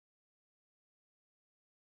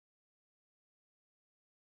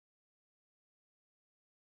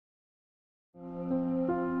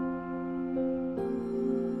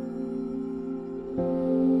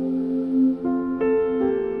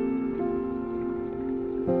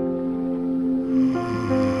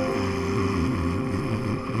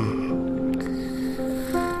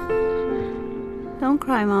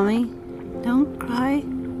cry, Mommy. Don't cry.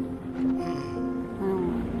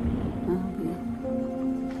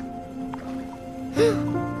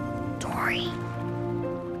 Dory?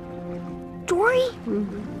 Dory?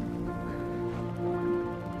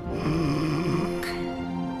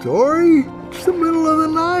 Dory? It's the middle of the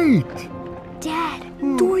night. Dad,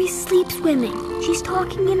 Dory's sleep swimming. She's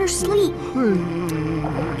talking in her sleep.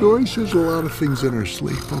 Dory says a lot of things in her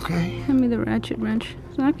sleep, okay? Hand me the ratchet wrench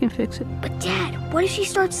so I can fix it. But Dad, what if she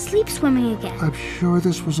starts sleep swimming again? I'm sure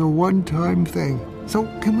this was a one-time thing. So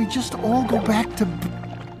can we just all go back to...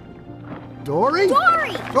 Dory?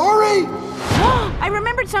 Dory! Dory! I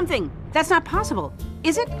remembered something. That's not possible,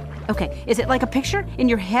 is it? Okay, is it like a picture in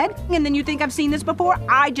your head? And then you think I've seen this before?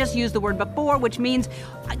 I just used the word before, which means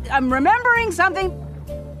I'm remembering something.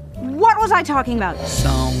 What was I talking about?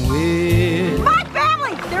 Somewhere. My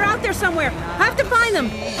family! They're out there somewhere. I have to find them.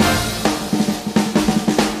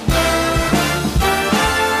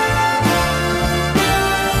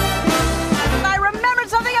 I remembered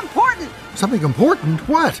something important. Something important?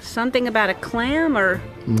 What? Something about a clam or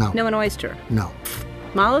No. an oyster? No.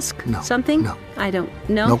 Mollusk? No. Something? No. I don't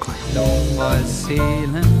know. No clam. No more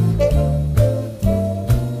sailing.